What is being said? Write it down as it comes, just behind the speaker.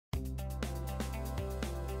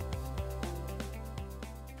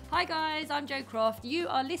Hi guys, I'm Jo Croft. You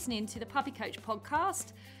are listening to the Puppy Coach podcast.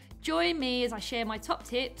 Join me as I share my top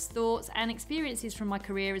tips, thoughts and experiences from my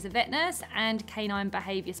career as a vet nurse and canine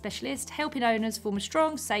behaviour specialist, helping owners form a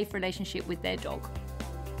strong, safe relationship with their dog.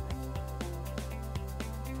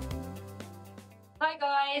 Hi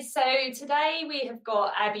guys, so today we have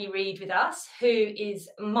got Abbie Reid with us, who is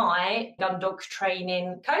my Gundog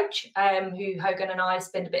training coach, who Hogan and I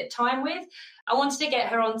spend a bit of time with. I wanted to get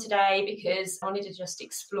her on today because I wanted to just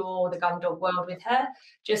explore the Gundog world with her,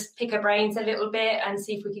 just pick her brains a little bit and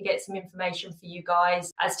see if we could get some information for you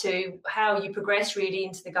guys as to how you progress really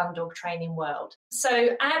into the Gundog training world. So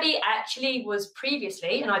Abbie actually was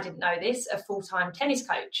previously, and I didn't know this, a full-time tennis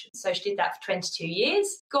coach. So she did that for 22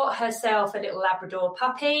 years, got herself a little Labrador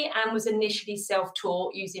puppy and was initially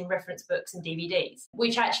self-taught using reference books and DVDs,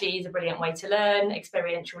 which actually is a brilliant way to learn.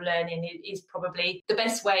 Experiential learning is probably the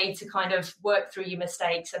best way to kind of work through your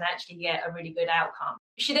mistakes and actually get a really good outcome.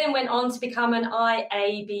 She then went on to become an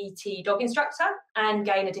IABTC Dog Instructor and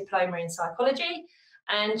gain a Diploma in Psychology.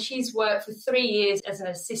 And she's worked for 3 years as an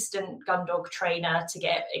Assistant Gundog Trainer to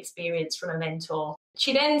get experience from a mentor.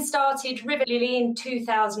 She then started Riverlily in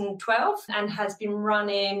 2012 and has been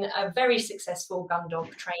running a very successful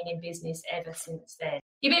Gundog training business ever since then.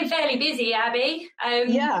 You've been fairly busy, Abbie.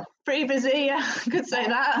 Yeah, pretty busy. Yeah, could say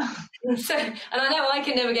that. So, and I know I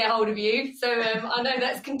can never get hold of you, so I know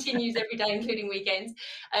that continues every day, including weekends.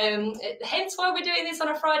 Hence why we're doing this on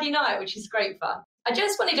a Friday night, which is great fun. I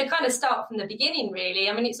just wanted to kind of start from the beginning, really.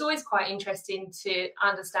 I mean, it's always quite interesting to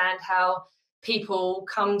understand how people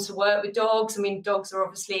come to work with dogs. I mean, dogs are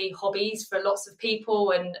obviously hobbies for lots of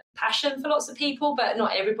people and passion for lots of people, but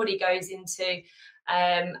not everybody goes into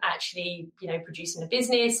actually, producing a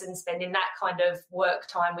business and spending that kind of work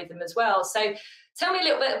time with them as well. So tell me a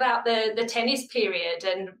little bit about the tennis period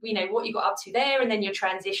and, what you got up to there and then your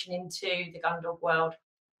transition into the Gundog world.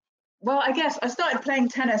 Well, I guess I started playing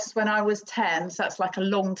tennis when I was 10, so that's like a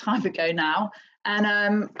long time ago now. And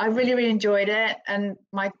I really, really enjoyed it. And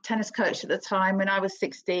my tennis coach at the time, when I was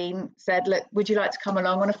 16, said, look, would you like to come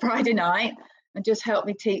along on a Friday night and just help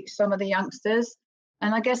me teach some of the youngsters?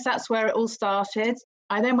 And I guess that's where it all started.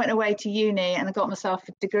 I then went away to uni and I got myself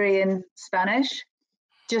a degree in Spanish,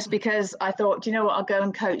 just because I thought, I'll go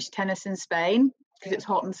and coach tennis in Spain because it's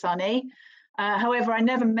hot and sunny. However, I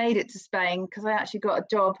never made it to Spain because I actually got a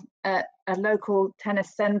job at a local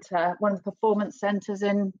tennis centre, one of the performance centres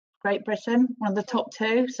in Great Britain, one of the top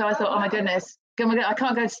 2. So I thought, oh my goodness, I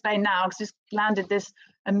can't go to Spain now because I just landed this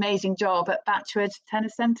amazing job at Batchwood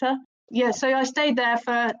Tennis Centre. Yeah, so I stayed there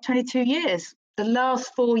for 22 years. The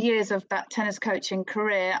last 4 years of that tennis coaching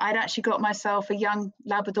career, I'd actually got myself a young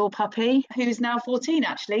Labrador puppy who's now 14,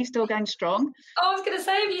 actually, still going strong. Oh, I was going to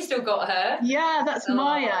say, have you still got her? Yeah, that's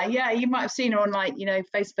Maya. Yeah, you might have seen her on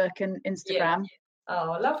Facebook and Instagram. Yeah.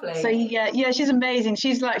 Oh, lovely. So yeah, she's amazing.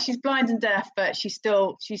 She's blind and deaf, but she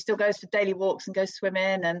still goes for daily walks and goes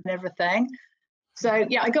swimming and everything. So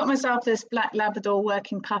yeah, I got myself this black Labrador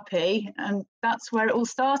working puppy, and that's where it all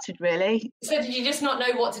started, really. So did you just not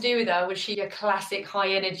know what to do with her? Was she a classic high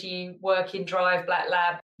energy working drive black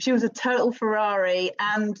lab? She was a total Ferrari,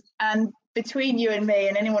 and between you and me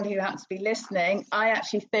and anyone who happens to be listening, I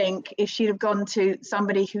actually think if she'd have gone to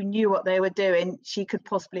somebody who knew what they were doing, she could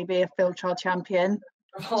possibly be a field trial champion.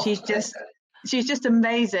 Oh, She's just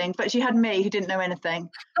amazing, but she had me who didn't know anything.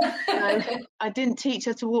 So I didn't teach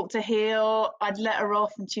her to walk to heel. I'd let her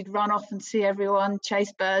off and she'd run off and see everyone,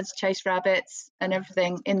 chase birds, chase rabbits and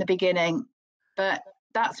everything in the beginning. But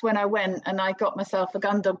that's when I went and I got myself a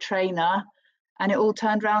Gundog trainer, and it all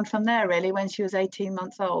turned around from there, really, when she was 18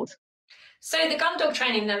 months old. So the Gundog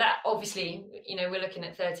training, now that obviously, we're looking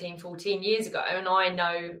at 13, 14 years ago, and I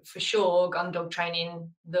know for sure Gundog training,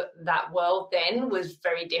 that world then was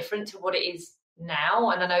very different to what it is now.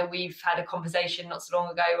 And I know we've had a conversation not so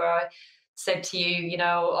long ago where I said to you,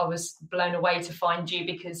 I was blown away to find you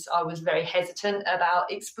because I was very hesitant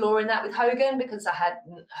about exploring that with Hogan because I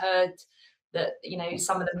hadn't heard that,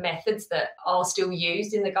 some of the methods that are still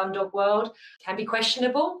used in the Gundog world can be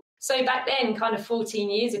questionable. So back then, kind of 14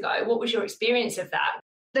 years ago, what was your experience of that?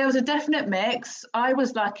 There was a definite mix. I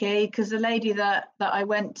was lucky because the lady that I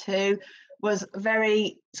went to was a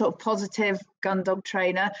very sort of positive Gundog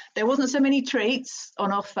trainer. There wasn't so many treats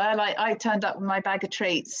on offer. Like I turned up with my bag of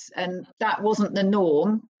treats and that wasn't the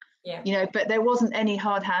norm, but there wasn't any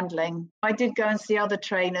hard handling. I did go and see other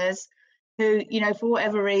trainers who, for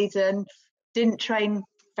whatever reason, didn't train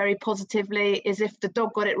very positively. As if the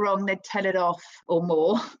dog got it wrong, they'd tell it off or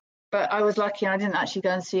more. But I was lucky and I didn't actually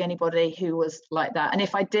go and see anybody who was like that. And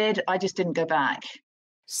if I did, I just didn't go back.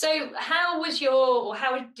 So how did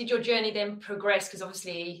your journey then progress? Because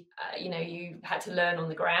obviously, you had to learn on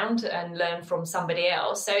the ground and learn from somebody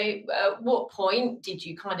else. So at what point did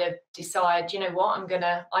you kind of decide, you know what,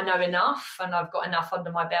 I know enough and I've got enough under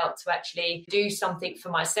my belt to actually do something for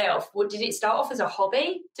myself? What, did it start off as a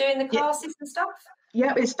hobby, doing the classes and stuff?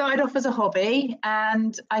 Yeah, it started off as a hobby.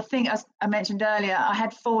 And I think, as I mentioned earlier, I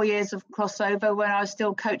had 4 years of crossover when I was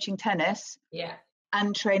still coaching tennis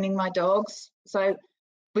and training my dogs. So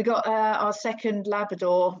we got our second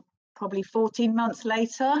Labrador probably 14 months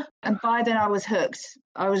later. And by then I was hooked.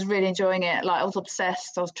 I was really enjoying it. Like, I was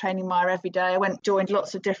obsessed. I was training Maya every day. I joined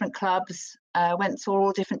lots of different clubs, went to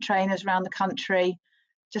all different trainers around the country,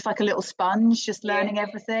 just like a little sponge, just learning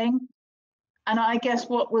everything. And I guess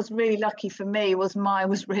what was really lucky for me was Maya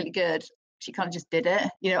was really good. She kind of just did it.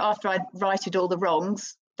 You know, after I'd righted all the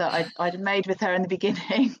wrongs that I'd made with her in the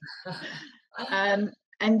beginning. And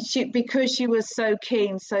because she was so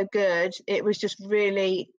keen, so good, it was just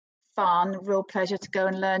really fun, real pleasure to go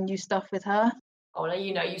and learn new stuff with her. Oh,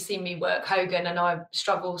 you've seen me work Hogan, and I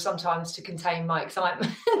struggle sometimes to contain my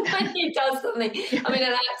excitement when he does something. I'm in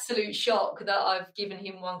an absolute shock that I've given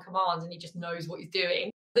him one command and he just knows what he's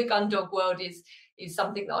doing. The gun dog world is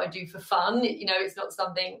something that I do for fun. It's not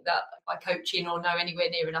something that I coach in or know anywhere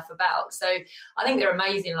near enough about. So I think they're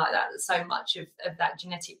amazing like that so much of that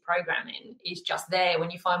genetic programming is just there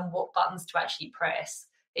when you find what buttons to actually press.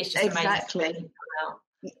 It's just amazing.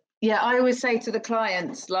 Yeah, I always say to the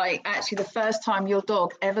clients, like, actually the first time your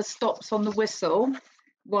dog ever stops on the whistle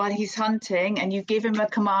while he's hunting and you give him a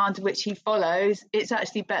command which he follows, it's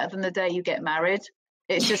actually better than the day you get married.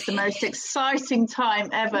 It's just the most exciting time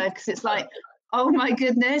ever, because it's like, oh my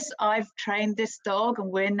goodness, I've trained this dog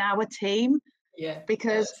and we're now a team. Yeah.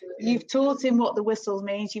 Because you've taught him what the whistle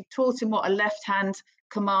means, you've taught him what a left hand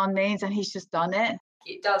command means, and he's just done it.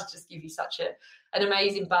 It does just give you such an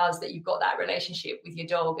amazing buzz that you've got that relationship with your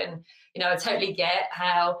dog. And, I totally get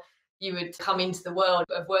how you would come into the world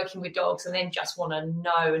of working with dogs and then just want to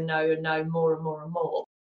know and know and know more and more and more.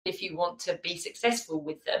 If you want to be successful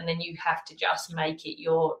with them, then you have to just make it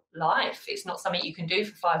your life. It's not something you can do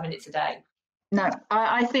for 5 minutes a day. No,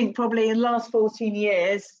 I think probably in the last 14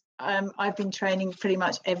 years, I've been training pretty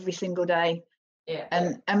much every single day. Yeah.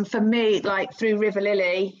 And for me, like, through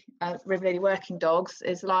Riverlily Working Dogs,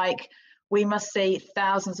 is like, we must see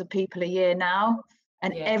thousands of people a year now,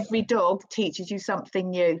 and every dog teaches you something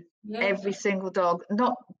new. Every single dog,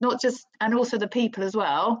 not just, and also the people as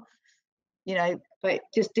well, but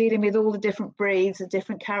just dealing with all the different breeds, the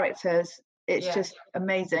different characters, it's just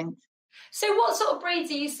amazing. So what sort of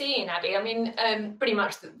breeds are you seeing, Abbie? I mean, pretty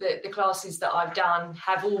much the classes that I've done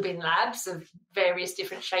have all been labs of various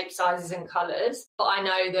different shapes, sizes and colours. But I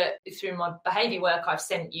know that through my behaviour work, I've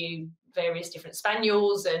sent you various different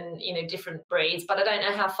spaniels and, different breeds, but I don't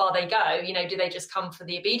know how far they go. Do they just come for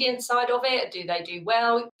the obedience side of it? Do they do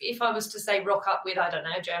well? If I was to say rock up with, I don't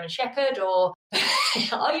know, German Shepherd, or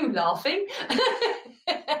are you laughing?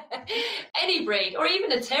 Any breed, or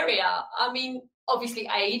even a terrier. I mean, obviously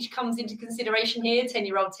age comes into consideration here.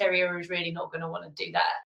 10-year-old terrier is really not going to want to do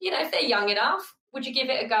that. If they're young enough, would you give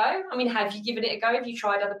it a go? I mean, have you given it a go? Have you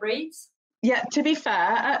tried other breeds? Yeah, to be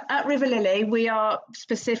fair, at Riverlily, we are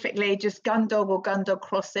specifically just Gundog or Gundog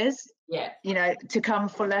crosses, to come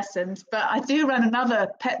for lessons. But I do run another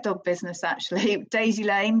pet dog business, actually, Daisy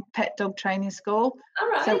Lane Pet Dog Training School. All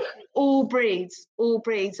right. So all breeds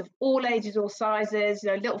of all ages, all sizes,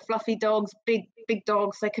 little fluffy dogs, big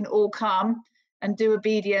dogs, they can all come and do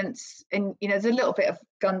obedience. And, there's a little bit of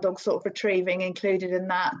Gundog sort of retrieving included in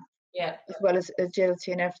that, as well as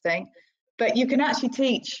agility and everything. But you can actually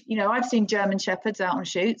teach, I've seen German Shepherds out on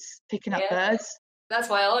shoots, picking up birds. That's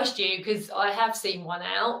why I asked you, because I have seen one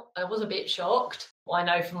out. I was a bit shocked. I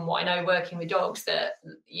know from what I know working with dogs that,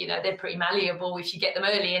 they're pretty malleable if you get them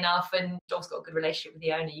early enough, and dogs got a good relationship with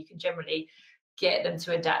the owner. You can generally get them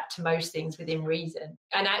to adapt to most things within reason.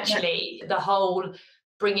 And actually the whole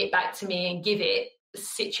bring it back to me and give it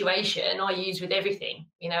situation I use with everything.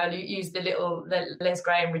 I use the Les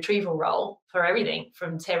Graham retrieval role for everything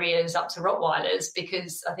from terriers up to Rottweilers,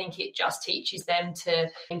 because I think it just teaches them to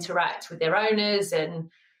interact with their owners and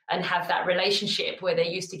have that relationship where they're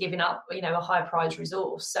used to giving up, a high prize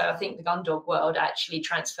resource. So I think the gun dog world actually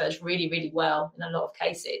transfers really, really well in a lot of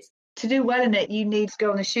cases. To do well in it, you need to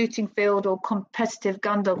go on the shooting field or competitive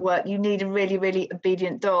gun dog work. You need a really, really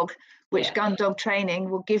obedient dog, which gun dog training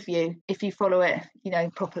will give you if you follow it,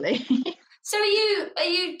 properly. So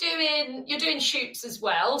you're doing shoots as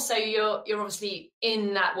well. So you're obviously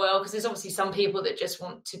in that world, because there's obviously some people that just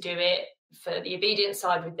want to do it for the obedience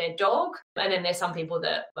side with their dog, and then there's some people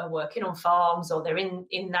that are working on farms or they're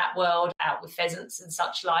in that world out with pheasants and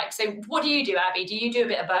such like. So what do you do, Abbie? Do you do a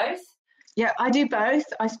bit of both? Yeah, I do both.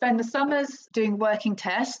 I spend the summers doing working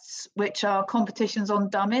tests, which are competitions on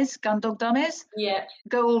dummies, gun dog dummies. Yeah.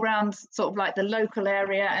 Go all around sort of like the local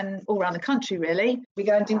area and all around the country, really. We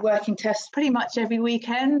go and do working tests pretty much every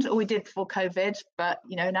weekend, or we did before COVID, but,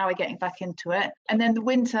 you know, now we're getting back into it. And then the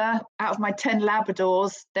winter, out of my 10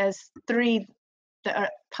 Labradors, there's 3 that are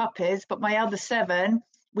puppies, but my other 7,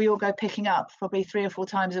 we all go picking up probably 3 or 4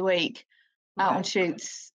 times a week out on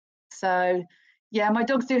shoots. So yeah, my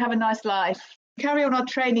dogs do have a nice life. Carry on our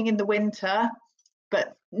training in the winter,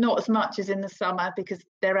 but not as much as in the summer because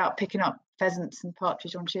they're out picking up pheasants and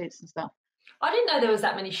partridge on shoots and stuff. I didn't know there was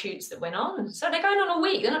that many shoots that went on. So they're going on a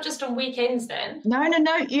week. They're not just on weekends then? No.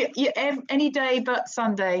 You any day but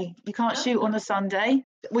Sunday. You can't shoot on a Sunday.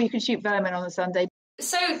 Well, you can shoot vermin on a Sunday.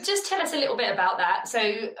 So just tell us a little bit about that. So,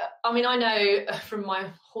 I mean, I know from my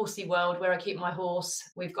horsey world where I keep my horse,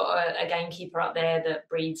 we've got a gamekeeper up there that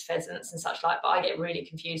breeds pheasants and such like, but I get really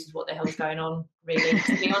confused with what the hell's going on, really,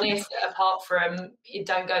 to be honest, apart from you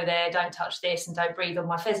don't go there, don't touch this and don't breathe on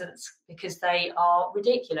my pheasants because they are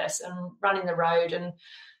ridiculous and running the road and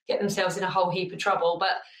get themselves in a whole heap of trouble.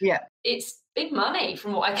 But yeah, it's big money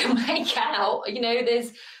from what I can make out. You know,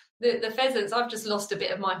 there's the pheasants. I've just lost a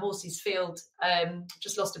bit of my horse's field,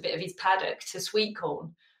 just lost a bit of his paddock to sweet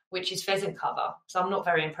corn, which is pheasant cover. So I'm not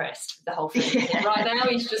very impressed with the whole thing. Yeah. Right now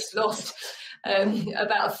he's just lost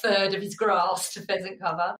about a third of his grass to pheasant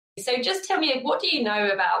cover. So just tell me, what do you know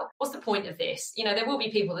about, what's the point of this? You know, there will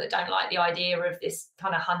be people that don't like the idea of this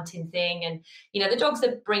kind of hunting thing. And, you know, the dogs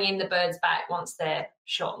that bring in the birds back once they're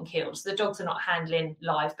shot and killed. So the dogs are not handling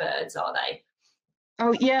live birds, are they?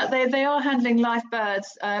 Oh, yeah, they are handling live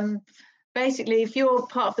birds. Basically, if you're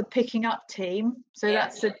part of the picking up team, so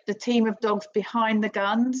that's the team of dogs behind the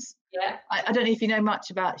guns. Yeah. I don't know if you know much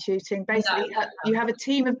about shooting. Basically, you have a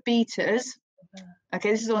team of beaters. Okay,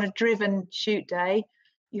 this is on a driven shoot day.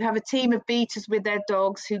 You have a team of beaters with their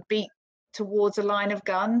dogs who beat towards a line of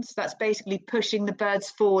guns. That's basically pushing the birds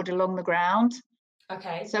forward along the ground.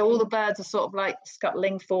 Okay. So all the birds are sort of like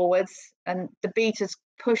scuttling forwards, and the beaters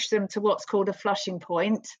push them to what's called a flushing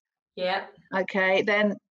point. Yeah. Okay,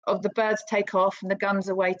 then the birds take off and the guns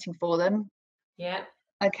are waiting for them. Yeah.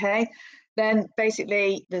 Okay, then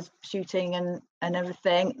basically there's shooting and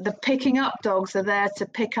everything. The picking up dogs are there to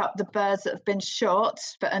pick up the birds that have been shot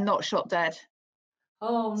but are not shot dead.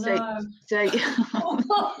 Oh no! So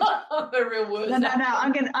I'm a real worse. No.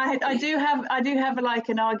 I do have like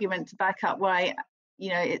an argument to back up why, you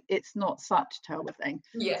know, it's not such a terrible thing.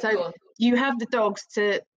 Yeah. So you have the dogs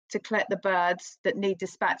to collect the birds that need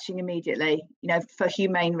dispatching immediately, you know, for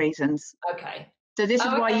humane reasons. Okay. So this is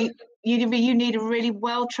why you need a really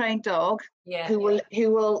well trained dog. Yeah. Who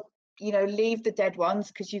will you know, leave the dead ones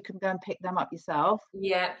because you can go and pick them up yourself.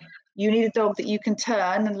 Yeah. You need a dog that you can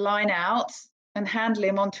turn and line out and handle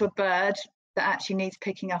him onto a bird that actually needs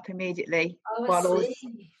picking up immediately. Do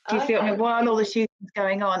you feel me? While all the shooting's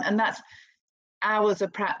going on, and that's hours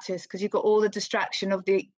of practice because you've got all the distraction of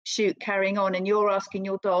the shoot carrying on, and you're asking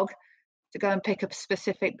your dog to go and pick up a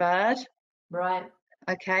specific bird. Right.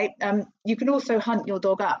 Okay. You can also hunt your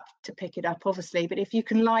dog up to pick it up, obviously, but if you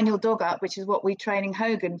can line your dog up, which is what we're training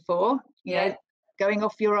Hogan for, you know, going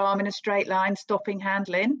off your arm in a straight line, stopping,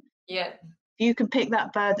 handling. Yeah. If you can pick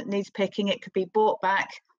that bird that needs picking, it could be brought back,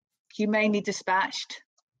 humanely dispatched,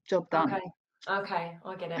 job done. Okay,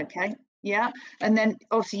 I get it. Okay, yeah. And then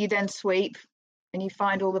obviously you then sweep and you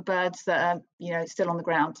find all the birds that are, you know, still on the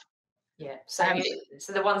ground. Yeah. So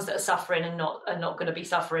so the ones that are suffering and not going to be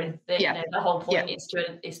suffering. You know, the whole point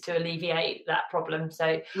is to alleviate that problem. So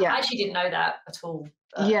I actually didn't know that at all.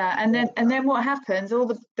 And then what happens? All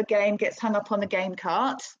the game gets hung up on the game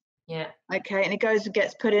cart. Yeah. Okay, and it goes and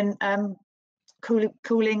gets put in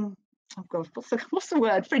cooling. Oh God, what's the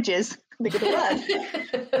word? Fridges. Think of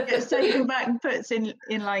the word. Gets taken back and puts in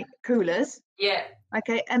like coolers. Yeah.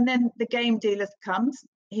 Okay, and then the game dealer comes.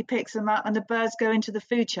 He picks them up, and the birds go into the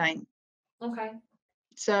food chain. Okay.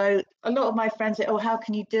 So a lot of my friends say, "Oh, how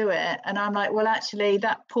can you do it?" And I'm like, "Well, actually,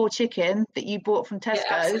 that poor chicken that you bought from Tesco's,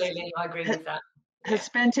 absolutely, I agree with that. Has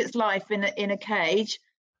spent its life in a cage,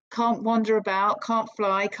 can't wander about, can't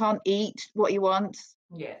fly, can't eat what he wants.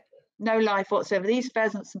 Yeah. No life whatsoever. These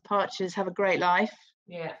pheasants and partridges have a great life.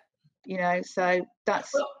 Yeah. You know, so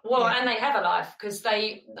that's and they have a life because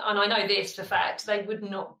and I know this for fact, they would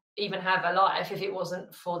not even have a life if it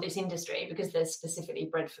wasn't for this industry because they're specifically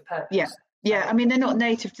bred for purpose. Yeah, I mean, they're not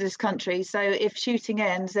native to this country, so if shooting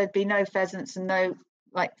ends, there'd be no pheasants and no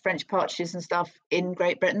like French partridges and stuff in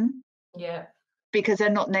Great Britain. Yeah. because they're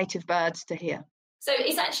not native birds to here. So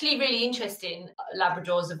it's actually really interesting.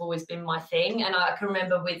 Labradors have always been my thing. And I can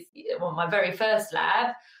remember with my very first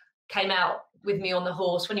lab came out with me on the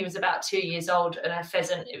horse when he was about 2 years old, and a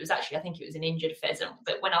pheasant, it was actually, I think it was an injured pheasant,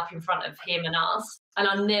 but went up in front of him and us. And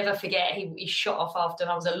I'll never forget, he shot off after,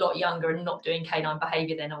 and I was a lot younger and not doing canine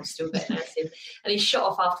behaviour then, I was still vet nursing. And he shot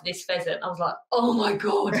off after this pheasant. I was like, oh my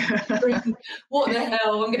God, what the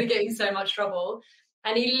hell? I'm going to get in so much trouble.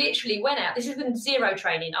 And he literally went out. This is with zero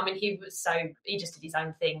training. I mean, he just did his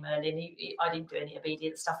own thing, Merlin. I didn't do any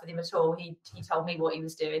obedient stuff with him at all. He told me what he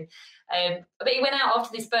was doing. But he went out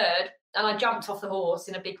after this bird, and I jumped off the horse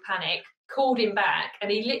in a big panic, called him back, and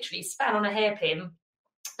he literally span on a hairpin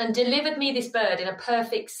and delivered me this bird in a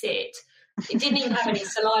perfect sit. It didn't even have any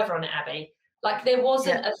saliva on it, Abbie. Like, there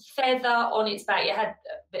wasn't a feather on its back. It had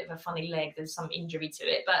a bit of a funny leg. There's some injury to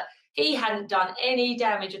it, but he hadn't done any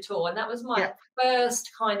damage at all. And that was my first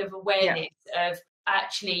kind of awareness of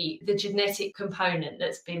actually the genetic component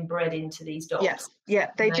that's been bred into these dogs.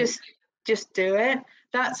 They just do it.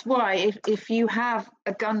 That's why if you have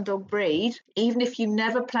a gun dog breed, even if you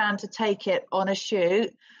never plan to take it on a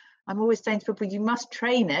shoot, I'm always saying to people, you must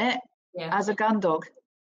train it as a gun dog.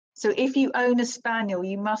 So if you own a spaniel,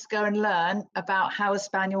 you must go and learn about how a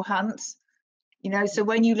spaniel hunts. You know, so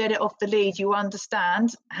when you let it off the lead, you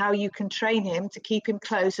understand how you can train him to keep him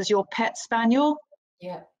close as your pet spaniel.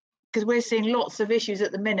 Yeah. Because we're seeing lots of issues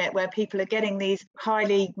at the minute where people are getting these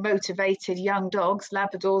highly motivated young dogs,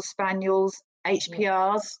 Labradors, Spaniels,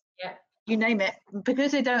 HPRs, you name it,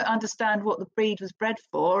 because they don't understand what the breed was bred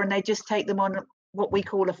for, and they just take them on what we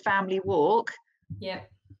call a family walk. Yeah.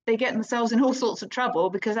 They get themselves in all sorts of trouble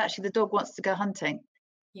because actually the dog wants to go hunting.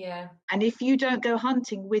 Yeah. And if you don't go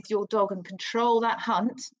hunting with your dog and control that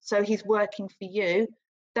hunt, so he's working for you,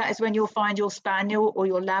 that is when you'll find your spaniel or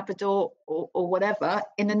your Labrador or whatever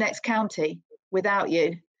in the next county without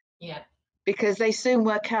you. Yeah. Because they soon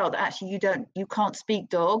work out that actually you can't speak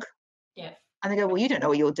dog. Yeah. And they go, well, you don't know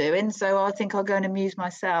what you're doing, so I think I'll go and amuse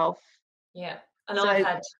myself. Yeah. And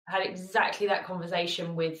I've had exactly that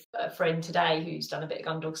conversation with a friend today who's done a bit of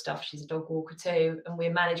gun dog stuff. She's a dog walker too, and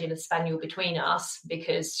we're managing a spaniel between us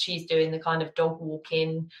because she's doing the kind of dog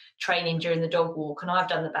walking training during the dog walk, and I've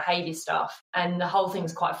done the behaviour stuff. And the whole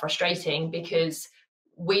thing's quite frustrating because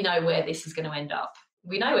we know where this is going to end up. You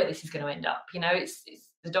know, it's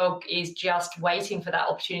the dog is just waiting for that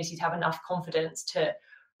opportunity to have enough confidence to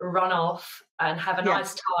run off and have a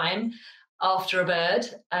nice time after a bird,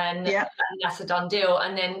 and that's a done deal.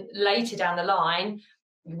 And then later down the line,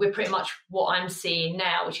 we're pretty much what I'm seeing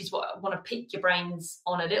now, which is what I want to pick your brains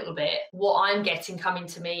on a little bit. What I'm getting coming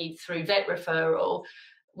to me through vet referral,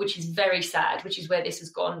 which is very sad, which is where this has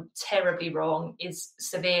gone terribly wrong, is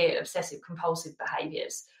severe obsessive compulsive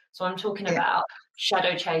behaviours. So I'm talking about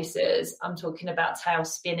shadow chasers, I'm talking about tail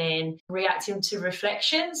spinning, reacting to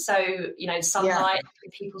reflection. So, you know, sunlight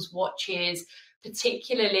in people's watches,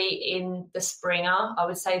 particularly in the Springer, I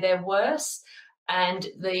would say they're worse. And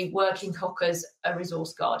the working cockers are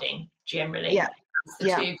resource guarding generally. Yeah.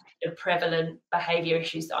 That's the two prevalent behaviour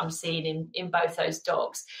issues that I'm seeing in both those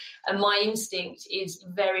dogs. And my instinct is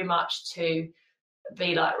very much to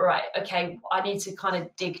be like, right, okay, I need to kind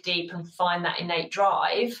of dig deep and find that innate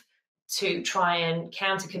drive to try and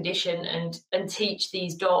counter condition and teach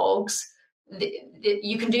these dogs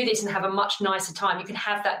you can do this and have a much nicer time. You can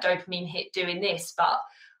have that dopamine hit doing this, but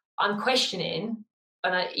I'm questioning,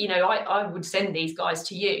 and I would send these guys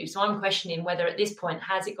to you. So I'm questioning whether at this point,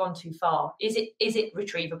 has it gone too far? Is it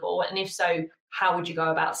retrievable? And if so, how would you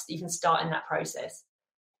go about even starting that process?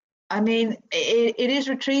 I mean, it is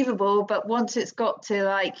retrievable, but once it's got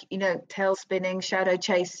to tail spinning, shadow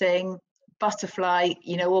chasing, butterfly,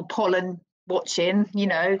 or pollen watching,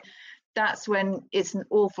 that's when it's an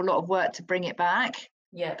awful lot of work to bring it back.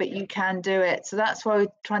 Yeah. But you can do it. So that's why we're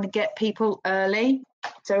trying to get people early.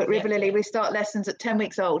 So at Riverlily, we start lessons at 10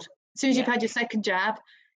 weeks old. As soon as you've had your second jab,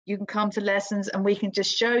 you can come to lessons and we can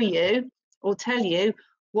just show you or tell you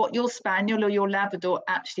what your spaniel or your Labrador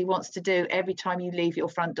actually wants to do every time you leave your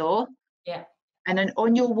front door. Yeah. And then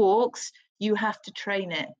on your walks, you have to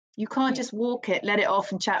train it. You can't just walk it, let it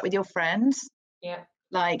off and chat with your friends. Yeah.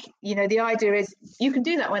 The idea is you can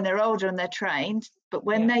do that when they're older and they're trained, but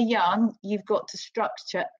when they're young, you've got to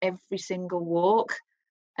structure every single walk.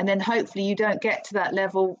 And then hopefully you don't get to that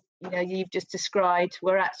level, you've just described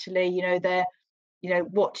where actually, they're,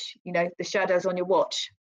 watch, the shadows on your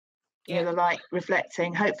watch, the light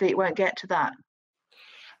reflecting. Hopefully it won't get to that.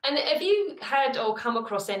 And have you had or come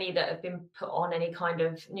across any that have been put on any kind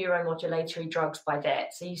of neuromodulatory drugs by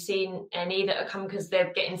vets? So you've seen any that are come because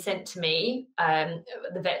they're getting sent to me?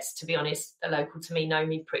 The vets, to be honest, are local to me, know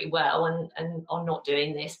me pretty well and are not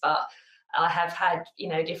doing this, but I have had,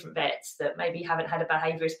 different vets that maybe haven't had a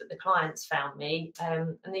behaviourist, but the clients found me.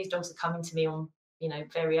 And these dogs are coming to me on,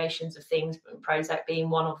 variations of things, Prozac being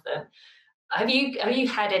one of them. Have you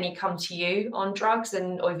had any come to you on drugs,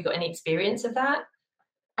 or have you got any experience of that?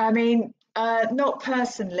 I mean, not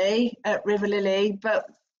personally at Riverlily, but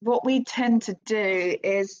what we tend to do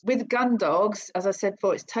is with gun dogs, as I said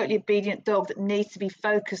before, it's totally obedient dog that needs to be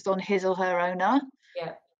focused on his or her owner.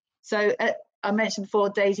 Yeah. So I mentioned before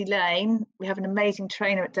Daisy Lane, we have an amazing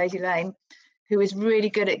trainer at Daisy Lane who is really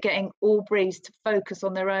good at getting all breeds to focus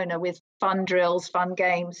on their owner with fun drills, fun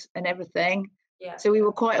games and everything. Yeah. So we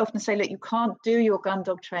will quite often say, look, you can't do your gun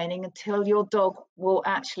dog training until your dog will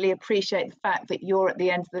actually appreciate the fact that you're at the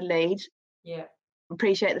end of the lead. Yeah.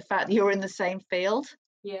 Appreciate the fact that you're in the same field.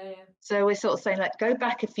 Yeah. So we're sort of saying, like, go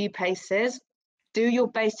back a few paces, do your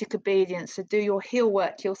basic obedience. So do your heel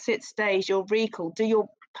work, your sit stays, your recall, do your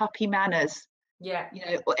puppy manners. Yeah.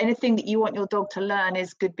 Or anything that you want your dog to learn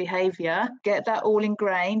is good behavior. Get that all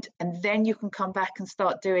ingrained, and then you can come back and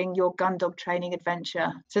start doing your gun dog training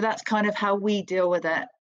adventure. So that's kind of how we deal with it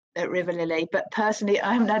at Riverlily. But personally,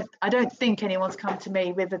 I don't think anyone's come to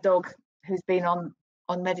me with a dog who's been on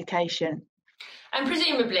medication. And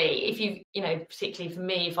presumably, if you, particularly for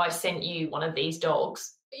me, if I sent you one of these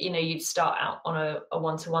dogs, you'd start out on a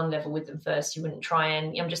one-to-one level with them first. You wouldn't try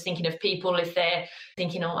and, I'm just thinking of people if they're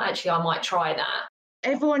thinking, oh, actually, I might try that.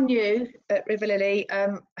 Everyone new at Riverlily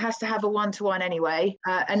has to have a one-to-one anyway,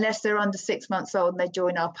 unless they're under 6 months old and they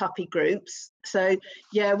join our puppy groups. So,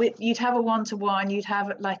 yeah, you'd have a one-to-one, you'd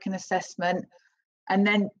have like an assessment, and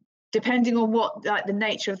then depending on what like the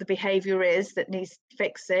nature of the behaviour is that needs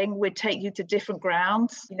fixing, we'd take you to different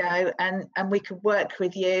grounds, and we could work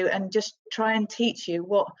with you and just try and teach you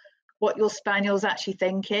what your spaniel's actually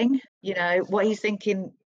thinking, what he's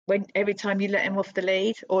thinking when every time you let him off the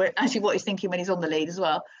lead, or actually what he's thinking when he's on the lead as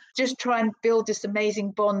well. Just try and build this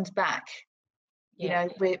amazing bond back,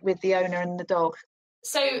 with the owner and the dog.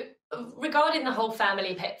 So regarding the whole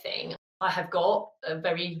family pet thing, I have got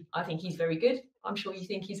I think he's very good. I'm sure you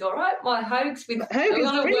think he's all right. My Hogan's brilliant.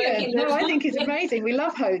 No, I think he's amazing. We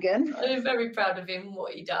love Hogan. I'm very proud of him,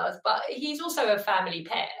 what he does. But he's also a family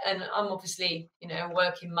pet. And I'm obviously, a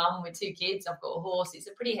working mum with 2 kids. I've got a horse. It's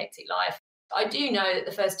a pretty hectic life. I do know that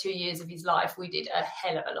the first 2 years of his life, we did a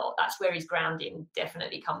hell of a lot. That's where his grounding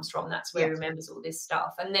definitely comes from. That's where he remembers all this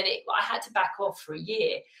stuff. And then I had to back off for a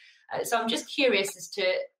year. So I'm just curious as to...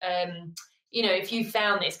 if you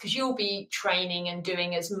found this, because you'll be training and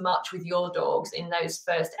doing as much with your dogs in those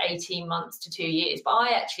first 18 months to 2 years. But I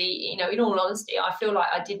actually, in all honesty, I feel like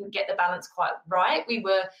I didn't get the balance quite right. We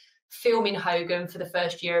were filming Hogan for the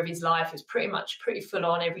first year of his life. It was pretty full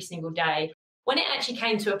on every single day. When it actually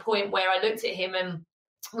came to a point where I looked at him and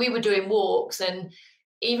we were doing walks, and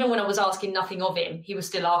even when I was asking nothing of him, he was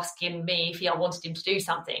still asking me if I wanted him to do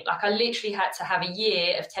something. Like I literally had to have a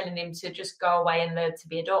year of telling him to just go away and learn to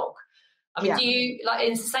be a dog. I mean, do you, like,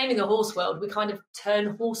 it's the same in the horse world, we kind of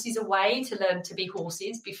turn horses away to learn to be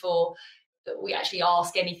horses before we actually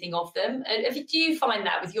ask anything of them. And do you find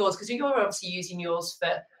that with yours? Because you're obviously using yours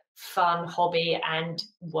for fun, hobby and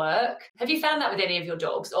work. Have you found that with any of your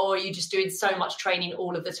dogs? Or are you just doing so much training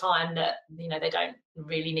all of the time that, they don't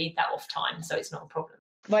really need that off time, so it's not a problem?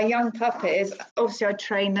 My young puppies, obviously I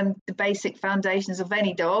train them the basic foundations of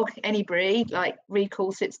any dog, any breed, like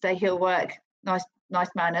recall, sit, stay, heel work, nice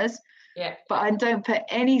manners. Yeah. But I don't put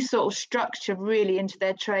any sort of structure really into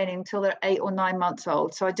their training until they're 8 or 9 months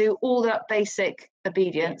old. So I do all that basic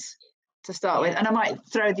obedience to start with. And I might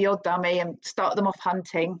throw the odd dummy and start them off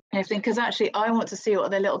hunting and everything, because actually I want to see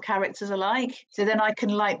what their little characters are like. So then I can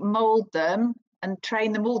like mould them and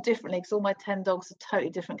train them all differently, because all my 10 dogs are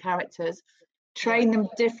totally different characters. Train them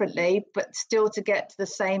differently, but still to get to the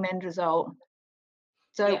same end result.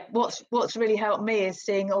 So what's really helped me is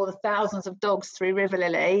seeing all the thousands of dogs through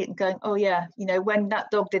Riverlily and going, oh yeah, when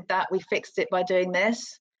that dog did that, we fixed it by doing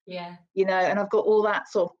this. Yeah. And I've got all that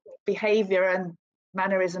sort of behaviour and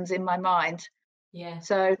mannerisms in my mind. Yeah.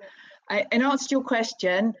 So in answer to your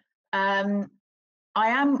question, I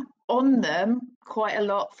am on them quite a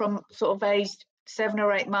lot from sort of age 7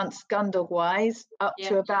 or 8 months Gundog wise up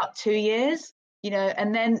to about 2 years,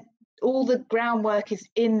 and then all the groundwork is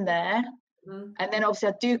in there. And then obviously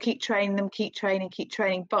I do keep training them, keep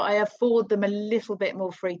training, but I afford them a little bit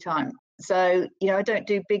more free time. So, I don't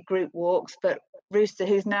do big group walks, but Rooster,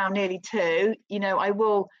 who's now nearly 2, I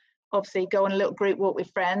will obviously go on a little group walk with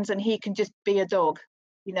friends and he can just be a dog.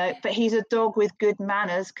 you know, but he's a dog with good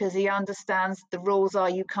manners because he understands the rules are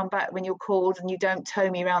you come back when you're called and you don't tow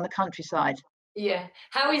me around the countryside. Yeah.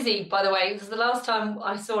 How is he, by the way? Because the last time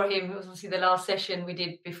I saw him, it was obviously the last session we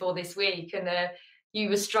did before this week, and you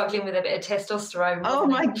were struggling with a bit of testosterone. Oh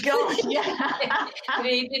my gosh, yeah.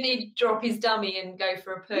 Didn't he drop his dummy and go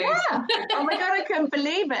for a poo? Yeah. Oh my God, I couldn't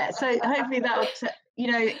believe it. So hopefully that'll, you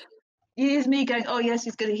know, here's me going, oh yes,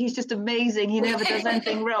 he's just amazing. He never does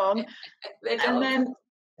anything wrong. And then,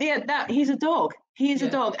 yeah, he's a dog. He's a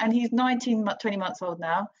dog, and he's 20 months old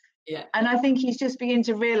now. Yeah. And I think he's just beginning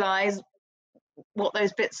to realise what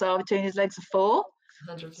those bits are between his legs are for.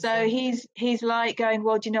 100%. So he's like going,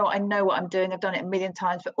 well, do you know what? I know what I'm doing. I've done it a million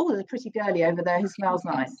times. But there's a pretty girly over there who smells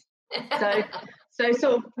nice. So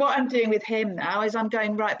sort of what I'm doing with him now is I'm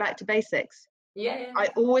going right back to basics. Yeah. I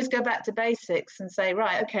always go back to basics and say,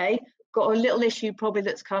 right, okay, got a little issue probably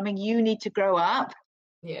that's coming. You need to grow up.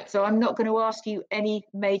 Yeah. So I'm not going to ask you any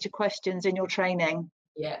major questions in your training.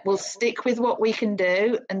 Yeah. We'll stick with what we can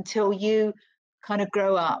do until you kind of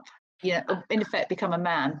grow up. You know, in effect, become a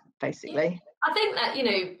man, basically. Yeah. I think that, you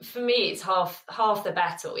know, for me, it's half the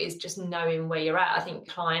battle is just knowing where you're at. I think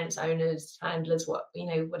clients, owners, handlers,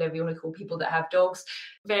 whatever you want to call people that have dogs,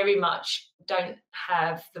 very much don't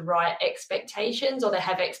have the right expectations, or they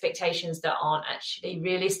have expectations that aren't actually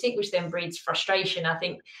realistic, which then breeds frustration. I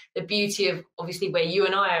think the beauty of obviously where you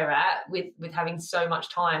and I are at with having so much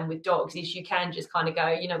time with dogs is you can just kind of go,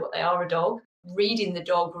 you know what, they are a dog. Reading the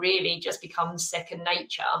dog really just becomes second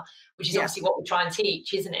nature, which is obviously what we try and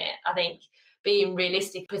teach, isn't it? I think being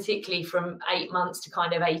realistic, particularly from 8 months to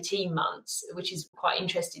kind of 18 months, which is quite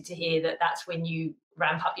interesting to hear that's when you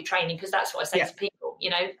ramp up your training, because that's what I say to people,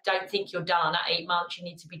 you know, don't think you're done at 8 months. You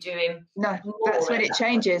need to be doing more. That's when it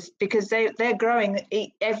changes, because they're growing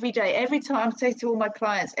every day. Every time I say to all my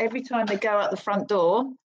clients, every time they go out the front door,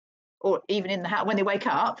 or even in the house when they wake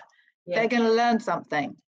up, they're going to learn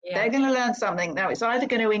something. They're going to learn something. Now, it's either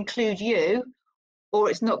going to include you or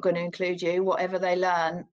it's not going to include you, whatever they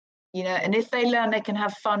learn, you know. And if they learn they can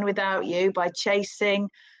have fun without you by chasing,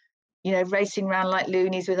 you know, racing around like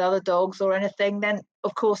loonies with other dogs or anything, then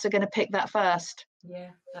of course they're going to pick that first. Yeah,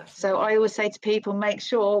 absolutely. So I always say to people, make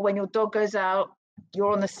sure when your dog goes out,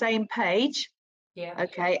 you're on the same page. Yeah.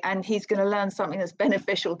 Okay. And he's going to learn something that's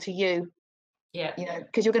beneficial to you. Yeah. You know,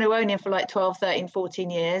 because you're going to own him for like 12, 13, 14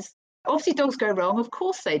 years. Obviously, dogs go wrong. Of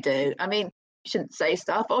course they do. I mean, you shouldn't say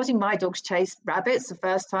stuff. Obviously, my dogs chase rabbits the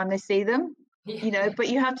first time they see them, you know, but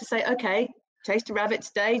you have to say, okay, chased a rabbit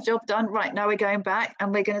today, job done. Right, now we're going back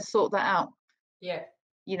and we're going to sort that out. Yeah.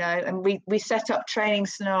 You know, and we set up training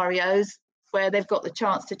scenarios where they've got the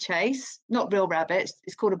chance to chase, not real rabbits.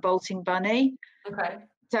 It's called a bolting bunny. Okay.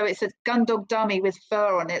 So it's a gundog dummy with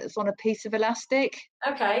fur on it that's on a piece of elastic.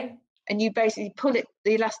 Okay. And you basically pull the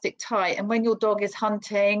elastic tight, and when your dog is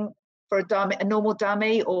hunting for a normal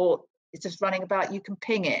dummy, or it's just running about, you can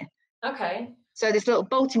ping it. Okay. So this little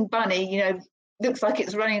bolting bunny, you know, looks like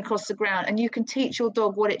it's running across the ground, and you can teach your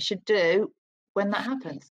dog what it should do when that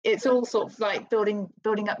happens. It's all sort of like building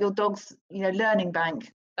up your dog's, you know, learning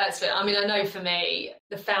bank. That's it. I mean, I know for me,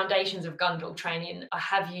 the foundations of gun dog training I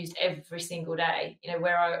have used every single day. You know,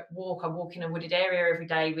 where I walk in a wooded area every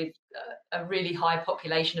day with a really high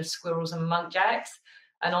population of squirrels and muntjacs,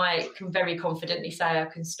 and I can very confidently say I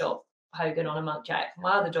can stop Hogan on a muntjac.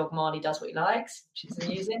 My other dog, Marley, does what he likes, which is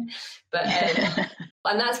amusing. But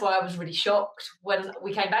and that's why I was really shocked when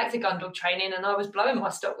we came back to gun dog training, and I was blowing my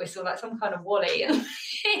stock whistle like some kind of wally, and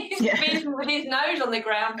he's been with his nose on the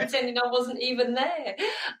ground pretending I wasn't even there,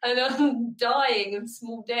 and I'm dying of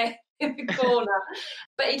small death in the corner.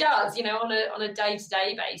 But he does, you know, on a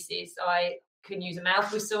day-to-day basis. I can use a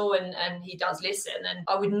mouth whistle, and he does listen, and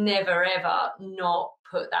I would never ever not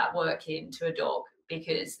put that work into a dog,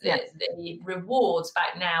 because the rewards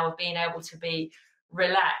back now of being able to be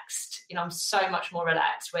relaxed, you know, I'm so much more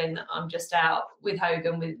relaxed when I'm just out with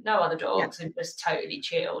Hogan with no other dogs and just totally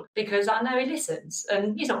chilled, because I know he listens,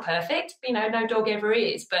 and he's not perfect, you know, no dog ever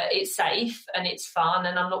is, but it's safe and it's fun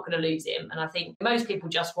and I'm not going to lose him. And I think most people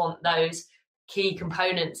just want those key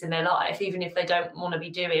components in their life, even if they don't want to be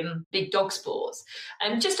doing big dog sports.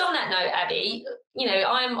 And just on that note, Abbie, you know,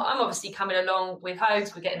 I'm obviously coming along with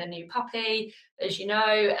Hogs. We're getting a new puppy, as you know,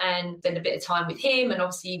 and spend a bit of time with him, and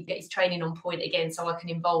obviously get his training on point again so I can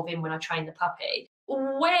involve him when I train the puppy.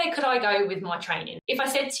 Where could I go with my training? If I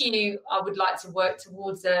said to you I would like to work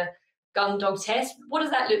towards a gun dog test, what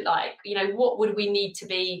does that look like? You know, what would we need to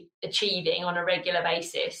be achieving on a regular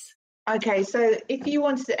basis? Okay, so if you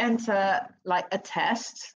wanted to enter like a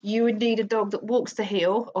test, you would need a dog that walks to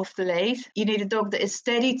heel off the lead. You need a dog that is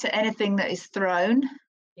steady to anything that is thrown.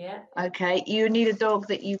 Yeah. Okay, you need a dog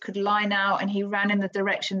that you could line out and he ran in the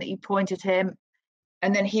direction that you pointed him,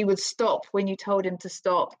 and then he would stop when you told him to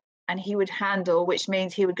stop, and he would handle, which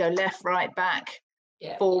means he would go left, right, back,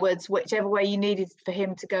 forwards, whichever way you needed for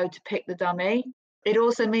him to go to pick the dummy. It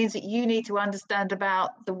also means that you need to understand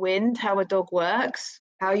about the wind, how a dog works,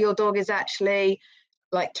 how your dog is actually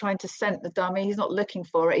like trying to scent the dummy. He's not looking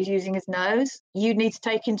for it, he's using his nose. You need to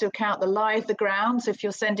take into account the lie of the ground. So if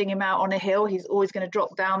you're sending him out on a hill, he's always going to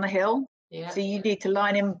drop down the hill. So you need to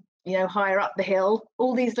line him, you know, higher up the hill,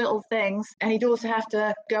 all these little things. And he'd also have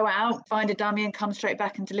to go out, find a dummy and come straight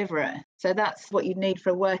back and deliver it. So that's what you'd need for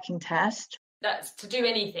a working test. That's to do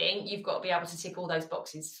anything, you've got to be able to tick all those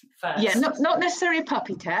boxes first. Yeah, not necessarily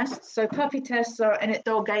puppy tests. So puppy tests are in a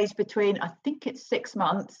dog age between, I think it's 6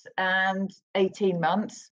 months and 18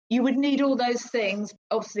 months. You would need all those things.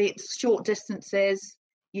 Obviously, it's short distances.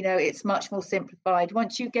 You know, it's much more simplified.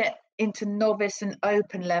 Once you get into novice and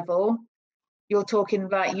open level, you're talking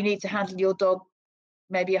about you need to handle your dog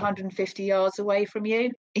maybe 150 yards away from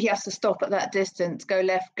you. He has to stop at that distance, go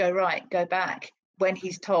left, go right, go back when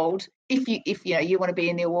he's told. If you know you want to be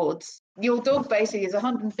in the awards, your dog basically is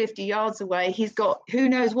 150 yards away. He's got who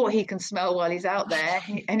knows what he can smell while he's out there,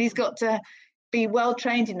 and he's got to be well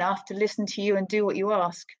trained enough to listen to you and do what you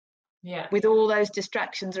ask. Yeah. With all those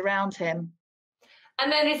distractions around him.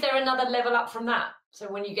 And then is there another level up from that?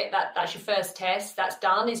 So when you get that's your first test, that's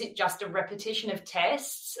done. Is it just a repetition of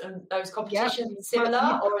tests and those competitions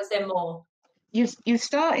similar, or is there more? You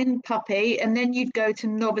start in puppy, and then you'd go to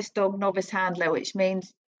novice dog, novice handler, which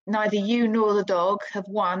means neither you nor the dog have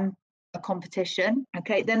won a competition.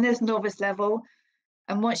 Okay, then there's novice level,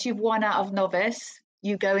 and once you've won out of novice,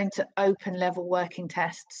 you go into open level working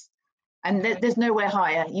tests. And there's nowhere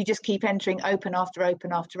higher. You just keep entering open after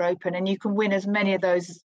open after open, and you can win as many of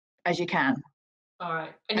those as you can. All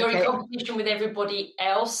right. And you're in competition with everybody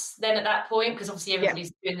else then at that point, because obviously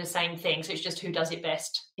everybody's doing the same thing, so it's just who does it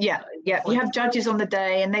best. You have judges on the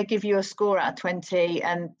day, and they give you a score out of 20,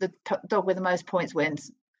 and the dog with the most points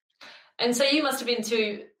wins. And so you must have been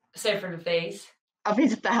to several of these. I've been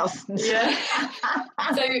to thousands. Yeah.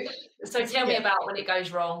 So tell me about when it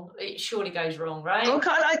goes wrong. It surely goes wrong, right? Oh,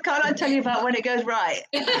 can't I tell you about when it goes right?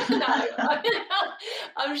 No,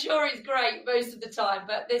 I'm sure it's great most of the time,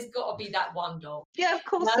 but there's got to be that one dog. Yeah, of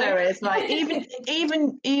course there is. Like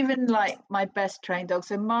even like my best trained dog.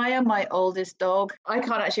 So Maya, my oldest dog, I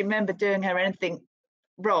can't actually remember doing her anything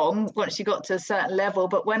wrong once she got to a certain level.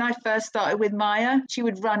 But when I first started with Maya, she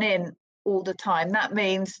would run in all the time. That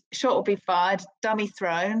means shot will be fired, dummy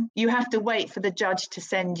thrown. You have to wait for the judge to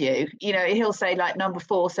send you. You know, he'll say like number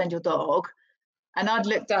 4, send your dog. And I'd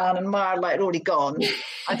look down and Maya like already gone.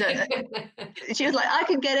 I don't know. She was like, I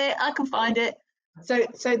can get it, I can find it. So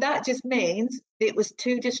that just means it was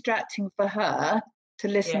too distracting for her to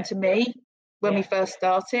listen to me when we first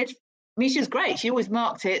started. I mean, she was great. She always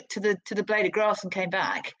marked it to the blade of grass and came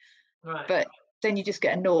back. Right. But then you just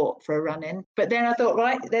get a naught for a run-in. But then I thought,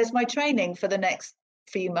 right, there's my training for the next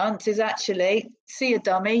few months is actually see a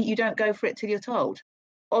dummy, you don't go for it till you're told.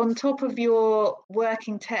 On top of your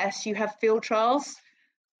working tests, you have field trials,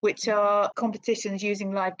 which are competitions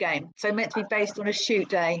using live game. So meant to be based on a shoot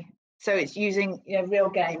day. So it's using real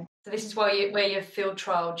game. So this is where your field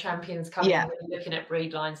trial champions come in when you're looking at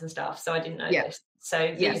breed lines and stuff. So I didn't know this.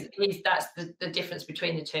 So that's the difference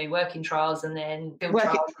between the two, working trials and then field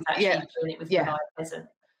trials is actually doing it with your live pheasant.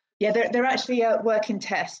 Yeah, they're actually working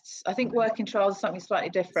tests. I think working trials is something slightly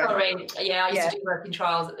different. Sorry, I used to do working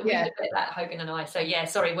trials. We did a bit of that, Hogan and I. So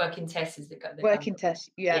working tests is the working tests.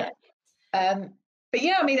 But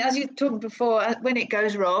I mean, as you talked before, when it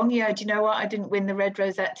goes wrong, do you know what? I didn't win the red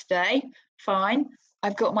rosette today. Fine,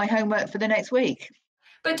 I've got my homework for the next week.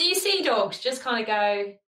 But do you see dogs just kind of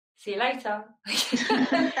go, see you later?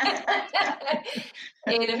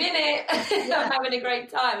 In a minute, I'm having a great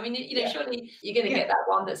time. I mean, surely you're going to get that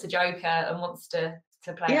one that's a joker and wants to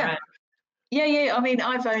play around. Yeah. I mean,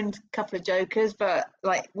 I've owned a couple of jokers, but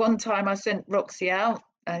like one time I sent Roxy out.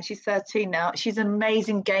 She's 13 now. She's an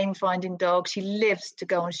amazing game finding dog. She lives to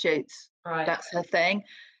go on shoots. Right. That's her thing.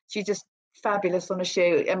 She's just fabulous on a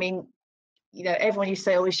shoot. I mean, everyone used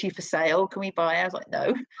to say, oh, is she for sale? Can we buy her? I was like,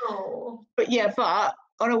 no. Oh. But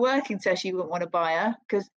on a working test, you wouldn't want to buy her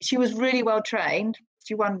because she was really well trained.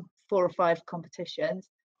 She won 4 or 5 competitions.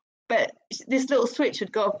 But this little switch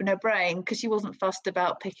had got off in her brain because she wasn't fussed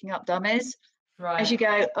about picking up dummies. Right. And she'd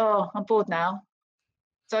go, oh, I'm bored now.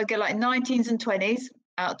 So I'd get like 19s and 20s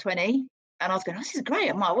out of 20. And I was going, oh, this is great.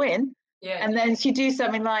 I might win. Yeah. And then she'd do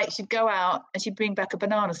something like she'd go out and she'd bring back a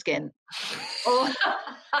banana skin.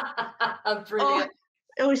 Brilliant.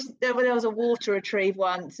 There was a water retrieve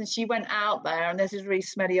once, and she went out there, and there's this really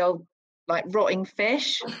smelly old, like, rotting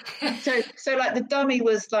fish. So like the dummy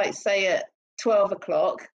was, like, say at 12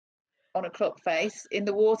 o'clock on a clock face in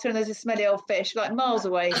the water, and there's a smelly old fish like miles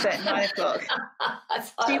away, say at 9 o'clock.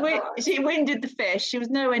 She winded the fish. She was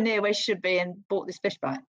nowhere near where she should be, and brought this fish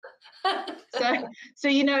back. So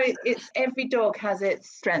it's every dog has its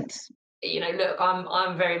strengths. Look,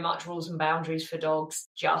 I'm very much rules and boundaries for dogs.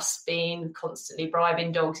 Just being constantly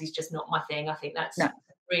bribing dogs is just not my thing. I think that's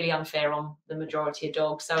really unfair on the majority of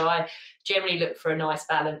dogs. So I generally look for a nice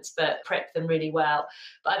balance, but prep them really well.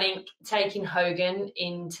 But I think taking Hogan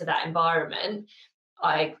into that environment,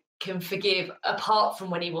 I can forgive, apart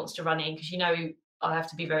from when he wants to run in, because I have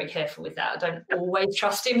to be very careful with that. I don't always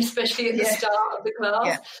trust him, especially at the start of the class.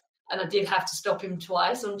 Yeah. And I did have to stop him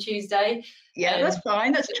twice on Tuesday. Yeah, that's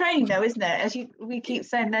fine. That's training, though, isn't it? We keep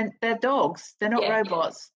saying, they're dogs. They're not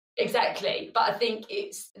robots. Exactly. But I think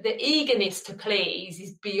it's the eagerness to please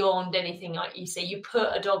is beyond anything like you see. You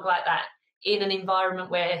put a dog like that in an environment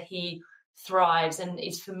where he thrives and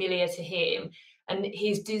is familiar to him, and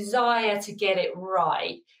his desire to get it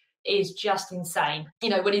right is just insane.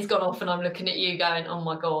 When he's gone off and I'm looking at you going, oh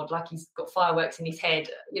my God, like he's got fireworks in his head.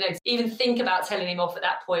 Even think about telling him off at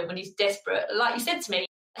that point when he's desperate. Like you said to me,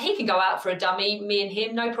 he can go out for a dummy, me and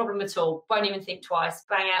him, no problem at all. Won't even think twice.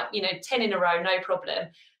 Bang out, 10 in a row, no problem.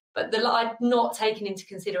 But I'd not taken into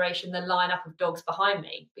consideration the lineup of dogs behind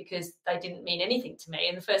me, because they didn't mean anything to me.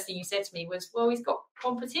 And the first thing you said to me was, well, he's got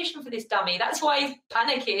competition for this dummy. That's why he's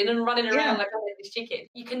panicking and running around like a chicken.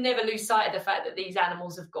 You can never lose sight of the fact that these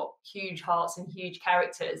animals have got huge hearts and huge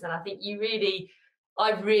characters. And I think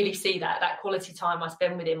I really see that quality time I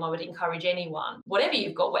spend with him. I would encourage anyone, whatever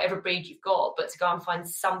you've got, whatever breed you've got, but to go and find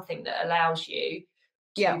something that allows you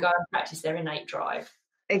to go and practice their innate drive.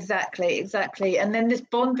 Exactly. And then this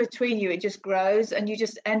bond between you, it just grows, and you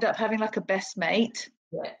just end up having like a best mate.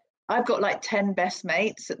 Yeah. I've got like 10 best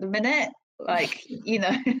mates at the minute. Like,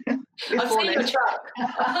 I've seen your truck.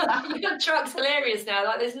 Your truck's hilarious now.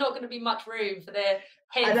 Like, there's not going to be much room for their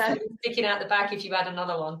heads sticking out the back if you add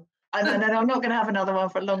another one. And then I'm not going to have another one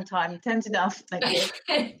for a long time. 10's enough. Thank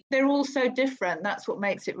you. They're all so different. That's what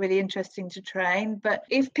makes it really interesting to train. But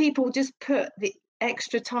if people just put the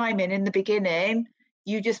extra time in the beginning,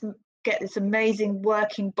 you just get this amazing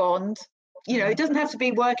working bond. It doesn't have to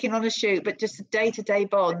be working on a shoot, but just a day-to-day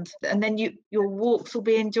bond. And then your walks will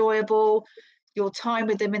be enjoyable. Your time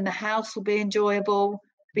with them in the house will be enjoyable,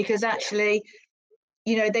 because actually,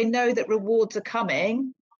 they know that rewards are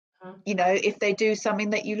coming, if they do something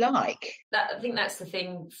that you like. I think that's the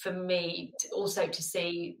thing for me, also to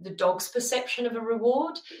see the dog's perception of a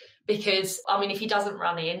reward. Because, if he doesn't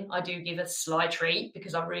run in, I do give a sly treat,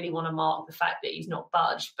 because I really want to mark the fact that he's not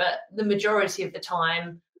budged. But the majority of the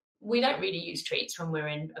time, we don't really use treats when we're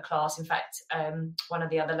in a class. In fact, one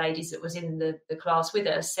of the other ladies that was in the class with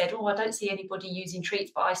us said, I don't see anybody using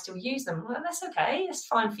treats, but I still use them. Well, that's okay. That's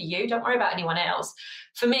fine for you. Don't worry about anyone else.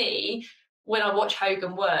 For me, when I watch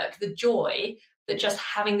Hogan work, the joy that just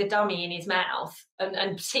having the dummy in his mouth,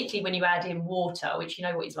 and particularly when you add in water, which you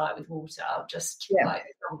know what he's like with water, just like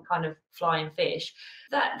some kind of flying fish,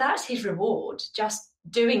 that's his reward, just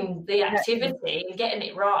doing the activity and getting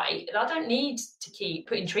it right. And I don't need to keep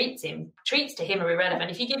putting treats in. Treats to him are irrelevant.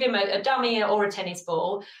 If you give him a dummy or a tennis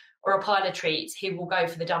ball or a pile of treats, he will go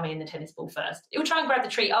for the dummy and the tennis ball first. He'll try and grab the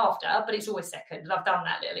treat after, but it's always second. And I've done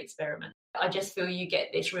that little experiment. I just feel you get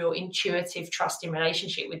this real intuitive, trusting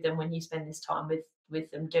relationship with them when you spend this time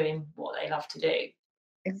with them doing what they love to do.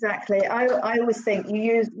 Exactly. I always think you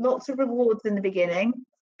use lots of rewards in the beginning,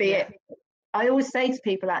 I always say to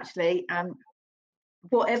people, actually,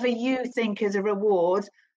 whatever you think is a reward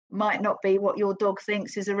might not be what your dog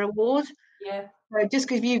thinks is a reward. Yeah. So just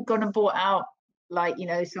because you've gone and bought out, like,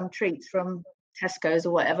 some treats from Tesco's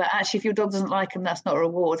or whatever, actually, if your dog doesn't like them, that's not a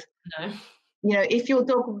reward. No. If your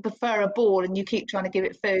dog would prefer a ball and you keep trying to give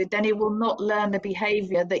it food, then he will not learn the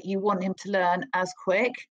behaviour that you want him to learn as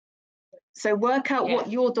quick. So work out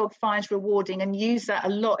what your dog finds rewarding, and use that a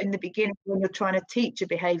lot in the beginning when you're trying to teach a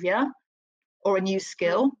behaviour or a new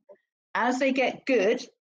skill. As they get good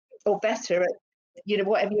or better at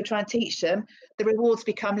whatever you're trying to teach them, the rewards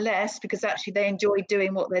become less, because actually they enjoy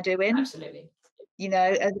doing what they're doing. Absolutely.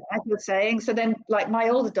 As you're saying. So then, like my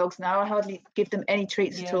older dogs now, I hardly give them any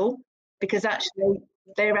treats at all, because actually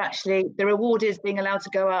the reward is being allowed to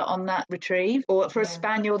go out on that retrieve. Or for a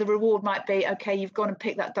spaniel, the reward might be, okay, you've gone and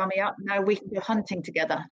picked that dummy up, now we can go hunting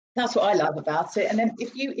together. That's what I love about it. And then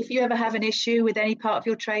if you ever have an issue with any part of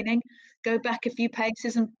your training, go back a few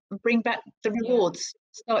paces and bring back the rewards.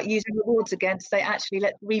 start using rewards again to say, actually,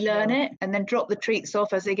 let's relearn it, and then drop the treats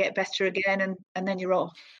off as they get better again, and then you're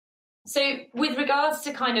off. So with regards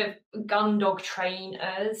to kind of gun dog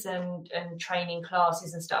trainers and training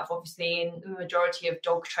classes and stuff, obviously in the majority of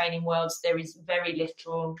dog training worlds, there is very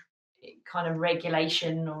little kind of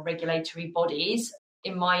regulation or regulatory bodies.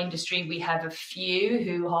 In my industry, we have a few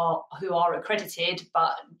who are accredited,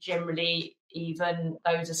 but generally even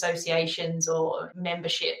those associations or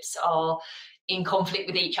memberships are in conflict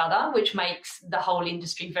with each other, which makes the whole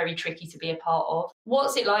industry very tricky to be a part of.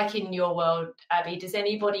 What's it like in your world, Abbie? Does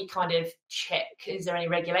anybody kind of check? Is there any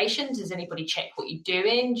regulations? Does anybody check what you're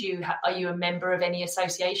doing? Are you a member of any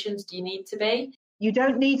associations? Do you need to be? You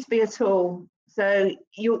don't need to be at all. So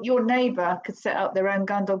your neighbour could set up their own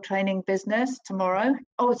gun dog training business tomorrow.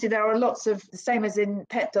 Obviously, there are lots of, the same as in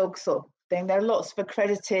pet dog sort of thing, there are lots of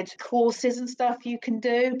accredited courses and stuff you can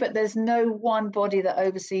do, but there's no one body that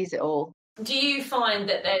oversees it all. Do you find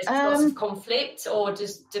that there's lots of conflict, or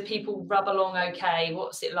do people rub along okay?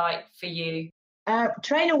 What's it like for you?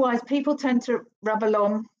 Trainer-wise, people tend to rub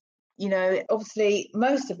along. You know, obviously,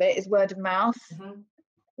 most of it is word of mouth. Mm-hmm.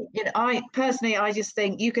 You know, I just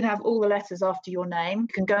think you can have all the letters after your name. You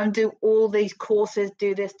can go and do all these courses,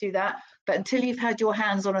 do this, do that. But until you've had your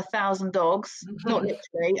hands on 1,000 dogs, not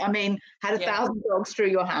literally, I mean, had 1,000 dogs through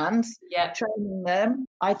your hands, training them,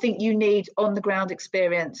 I think you need on the ground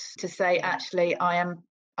experience to say, actually, I'm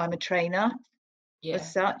a trainer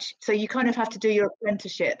as such. So you kind of have to do your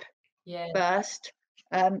apprenticeship first.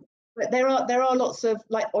 But there are lots of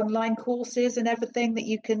like online courses and everything that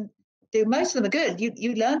you can do. Most of them are good.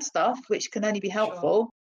 You learn stuff which can only be helpful. Sure.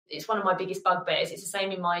 It's one of my biggest bugbears. It's the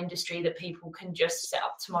same in my industry, that people can just set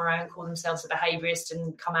up tomorrow and call themselves a behaviourist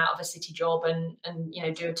and come out of a city job and you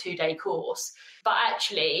know, do a 2-day course. But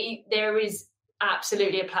actually, there is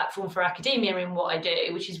absolutely a platform for academia in what I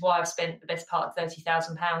do, which is why I've spent the best part of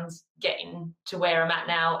 £30,000 getting to where I'm at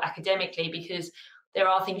now academically, because there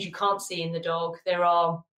are things you can't see in the dog. There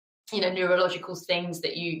are, you know, neurological things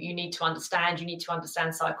that you need to understand. You need to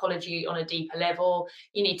understand psychology on a deeper level.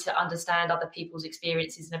 You need to understand other people's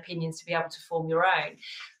experiences and opinions to be able to form your own.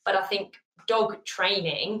 But I think dog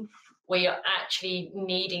training, we are actually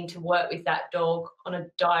needing to work with that dog on a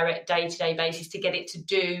direct day-to-day basis to get it to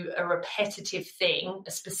do a repetitive thing,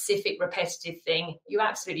 a specific repetitive thing. You're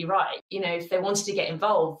absolutely right. You know, if they wanted to get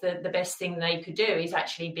involved, the best thing they could do is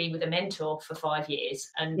actually be with a mentor for 5 years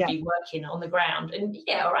and be working on the ground. And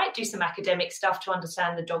all right, do some academic stuff to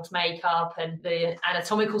understand the dog's makeup and the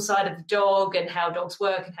anatomical side of the dog and how dogs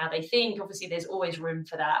work and how they think. Obviously, there's always room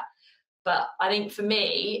for that. But I think for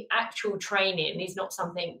me, actual training is not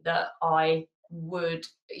something that I would,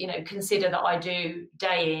 you know, consider that I do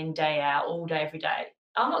day in, day out, all day, every day.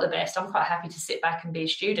 I'm not the best. I'm quite happy to sit back and be a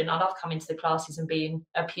student. I love coming to the classes and being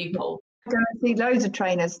a pupil. I see loads of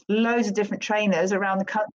trainers, loads of different trainers around the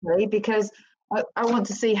country, because I want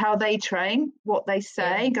to see how they train, what they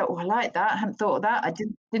say, go, oh, I like that, I hadn't thought of that, I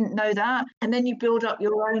didn't know that. And then you build up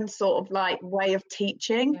your own sort of like way of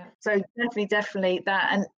teaching. Yeah. So definitely that.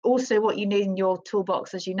 And also what you need in your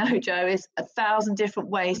toolbox, as you know, Jo, is 1,000 different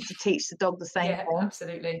ways to teach the dog the same thing.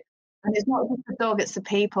 Absolutely. And it's not just the dog, it's the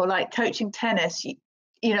people. Like coaching tennis,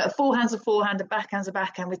 you know, a forehand's a forehand, a backhand's a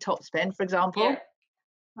backhand with topspin, for example. Yeah.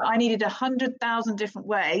 I needed 100,000 different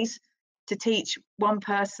ways to teach one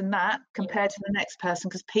person that compared to the next person,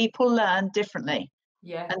 because people learn differently.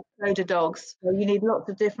 Yeah. And so do dogs. So you need lots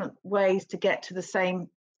of different ways to get to the same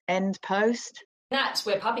end post. That's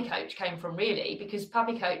where Puppy Coach came from, really, because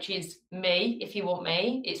Puppy Coach is me, if you want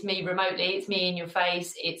me. It's me remotely, it's me in your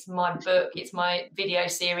face, it's my book, it's my video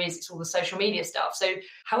series, it's all the social media stuff. So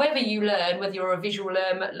however you learn, whether you're a visual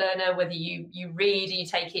learner, whether you read, you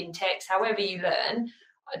take in text, however you learn,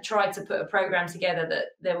 I tried to put a program together that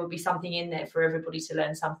there would be something in there for everybody to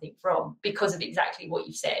learn something from, because of exactly what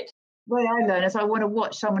you said. The way I learn is I want to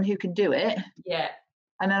watch someone who can do it. Yeah.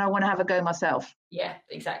 And then I want to have a go myself. Yeah,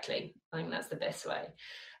 exactly. I think that's the best way.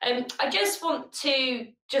 I just want to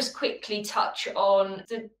quickly touch on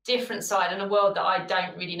the different side and a world that I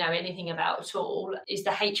don't really know anything about at all, is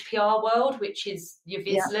the HPR world, which is your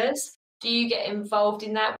Vizslers. Yeah. Do you get involved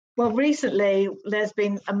in that? Well, recently there's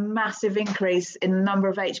been a massive increase in the number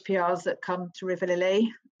of HPRs that come to Riverlily,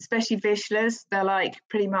 especially Vizslers. They're like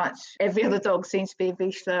pretty much every other dog seems to be a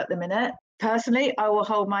Vizsla at the minute. Personally, I will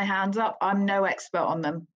hold my hands up. I'm no expert on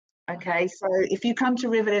them. Okay, so if you come to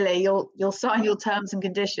Riverlily, you'll sign your terms and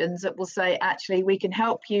conditions that will say, actually, we can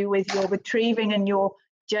help you with your retrieving and your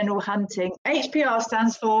general hunting. HPR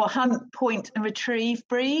stands for Hunt, Point and Retrieve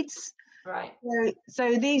breeds. Right.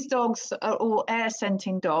 So these dogs are all air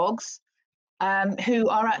scenting dogs who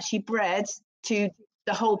are actually bred to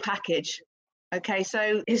the whole package. Okay,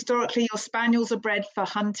 so historically your spaniels are bred for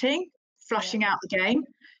hunting, flushing out the game.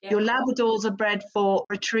 Your Labradors are bred for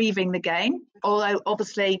retrieving the game, although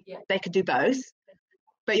obviously they could do both.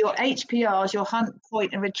 But your HPRs, your hunt,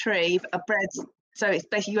 point and retrieve, are bred, so it's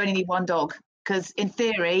basically you only need one dog, because in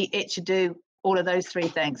theory it should do all of those three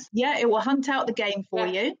things. Yeah, it will hunt out the game for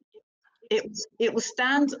you. It will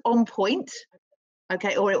stand on point,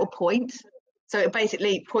 okay, or it will point. So it'll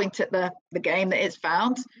basically point at the game that it's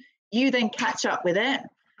found. You then catch up with it.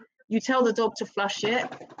 You tell the dog to flush it.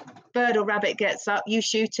 Bird or rabbit gets up, you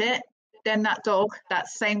shoot it. Then that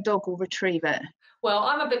same dog will retrieve it. Well,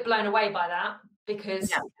 I'm a bit blown away by that, because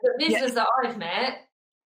the visitors that I've met,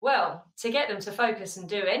 well, to get them to focus and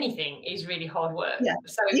do anything is really hard work.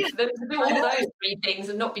 So for them to do all those three things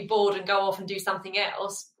and not be bored and go off and do something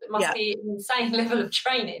else, it must be an insane level of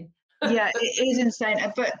training. Yeah, it is insane.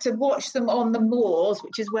 But to watch them on the moors,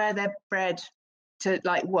 which is where they're bred to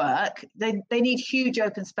like work, they need huge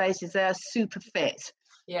open spaces. They're super fit.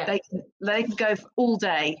 Yeah, they can go all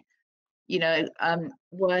day,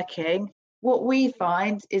 working. What we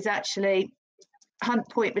find is actually hunt,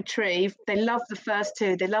 point, retrieve. They love the first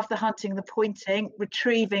two. They love the hunting, the pointing.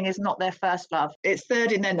 Retrieving is not their first love. It's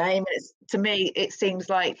third in their name. To me, it seems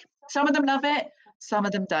like some of them love it, some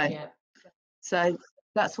of them don't. Yeah. So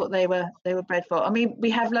that's what they were bred for. I mean,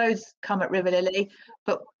 we have loads come at Riverlily,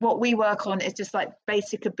 but what we work on is just like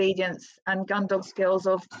basic obedience and gun dog skills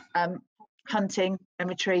of hunting and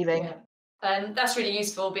retrieving. That's really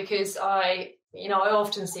useful, because I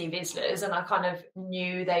often see visitors and I kind of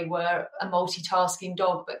knew they were a multitasking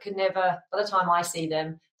dog, but could never, by the time I see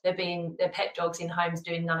them, they're pet dogs in homes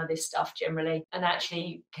doing none of this stuff generally, and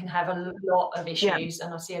actually can have a lot of issues.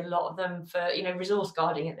 And I see a lot of them for, resource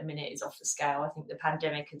guarding at the minute is off the scale. I think the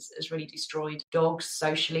pandemic has really destroyed dogs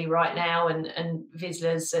socially right now, and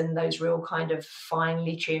visitors and those real kind of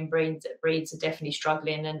finely tuned breeds are definitely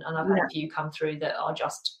struggling. And I've had a few come through that are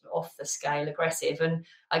just off the scale aggressive. And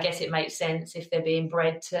I guess it makes sense if they're being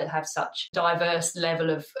bred to have such diverse level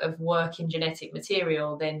of working genetic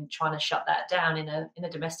material, then trying to shut that down in a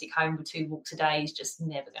domestic home with 2 walks a day is just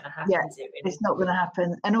never going to happen, is it really? It's not going to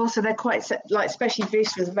happen. And also they're quite, especially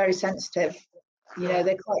visitors are very sensitive. They're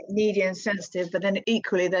quite needy and sensitive, but then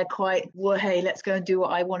equally they're quite, well, hey, let's go and do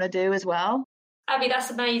what I want to do as well. Abbie, that's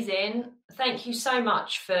amazing. Thank you so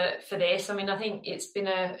much for this. I mean, I think it's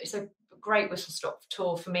a great whistle-stop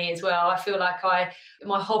tour for me as well. I feel like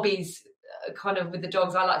my hobbies kind of with the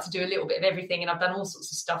dogs, I like to do a little bit of everything, and I've done all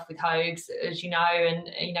sorts of stuff with Hogs, as you know, and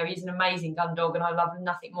he's an amazing gun dog, and I love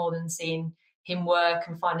nothing more than seeing him work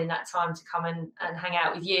and finding that time to come and hang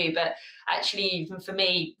out with you. But actually, even for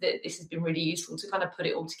me, this has been really useful to kind of put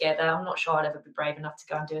it all together. I'm not sure I'd ever be brave enough to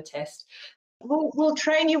go and do a test. We'll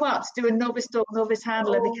train you up to do a novice dog, novice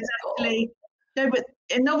handler, because actually, no, but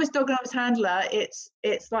a novice dog, novice handler,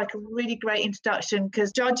 it's like a really great introduction,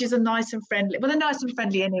 because judges are nice and friendly. Well, they're nice and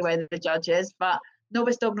friendly anyway, the judges, but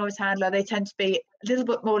novice dog, novice handler, they tend to be a little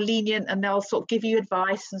bit more lenient, and they'll sort of give you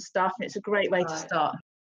advice and stuff, and it's a great way to start.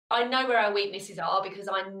 I know where our weaknesses are, because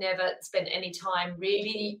I never spent any time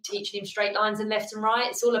really teaching him straight lines and left and right.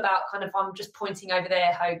 It's all about kind of, I'm just pointing over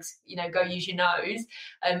there, Hogs, go use your nose.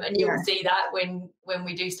 And you'll see that when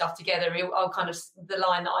we do stuff together, I'll kind of, the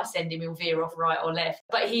line that I send him, he'll veer off right or left.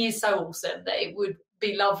 But he is so awesome that it would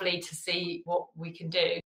be lovely to see what we can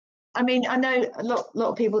do. I mean, I know a lot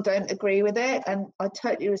of people don't agree with it, and I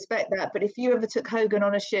totally respect that. But if you ever took Hogan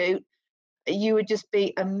on a shoot, you would just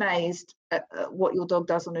be amazed at what your dog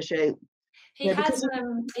does on a shoot. He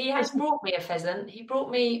has brought me a pheasant. He brought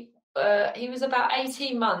me, he was about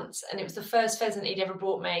 18 months, and it was the first pheasant he'd ever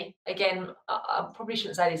brought me. Again, I probably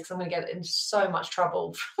shouldn't say this because I'm going to get into so much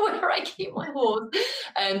trouble from where I keep my horse.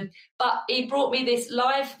 But he brought me this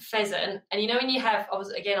live pheasant, and when you have, I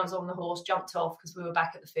was on the horse, jumped off because we were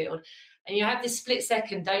back at the field. And you have this split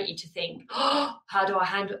second, don't you, to think, how do I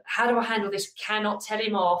handle this? Cannot tell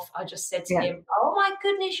him off. I just said to him, oh my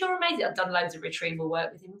goodness, you're amazing. I've done loads of retrieval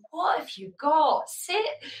work with him. What have you got? Sit.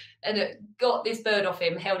 And it got this bird off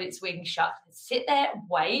him, held its wings shut. Sit there,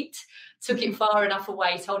 wait. Took it far enough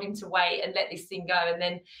away, told him to wait and let this thing go. And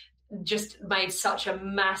then just made such a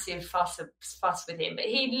massive fuss with him. But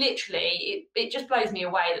he literally, it just blows me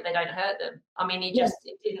away that they don't hurt them. I mean, it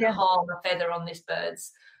didn't harm a feather on this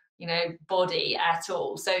bird's body at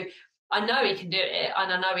all. So I know he can do it,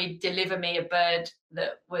 and I know he'd deliver me a bird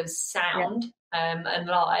that was sound and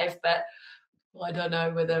live, but I don't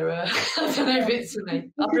know whether I don't know if it's for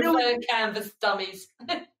me. I prefer canvas dummies.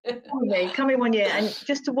 Come in one year and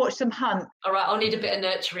just to watch them hunt. All right, I'll need a bit of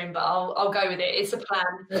nurturing, but I'll go with it. It's a plan.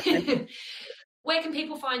 Okay. Where can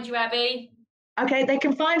people find you, Abbie? Okay, they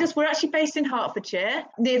can find us. We're actually based in Hertfordshire,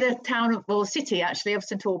 near the town of, or city actually, of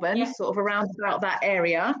St Albans, sort of around about that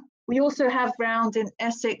area. We also have round in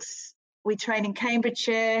Essex. We train in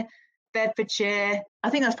Cambridgeshire, Bedfordshire. I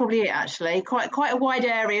think that's probably it actually. Quite a wide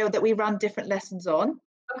area that we run different lessons on.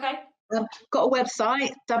 Okay. Got a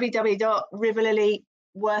website,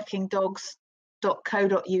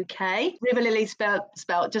 www.riverlilyworkingdogs.co.uk. Riverlily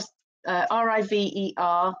spelled just Riverlily.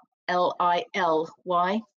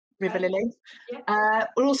 Riverlily. Yeah.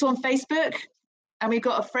 We're also on Facebook, and we've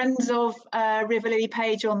got a Friends of Riverlily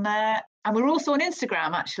page on there, and we're also on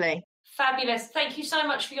Instagram actually. Fabulous. Thank you so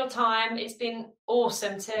much for your time. It's been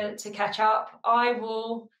awesome to catch up. I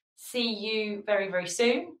will see you very, very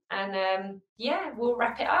soon. And we'll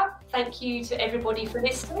wrap it up. Thank you to everybody for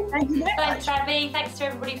listening. Thanks, Abbie. Thanks to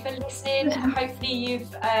everybody for listening. Hopefully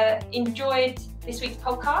you've enjoyed this week's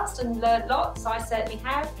podcast and learned lots. I certainly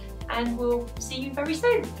have. And we'll see you very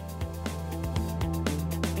soon.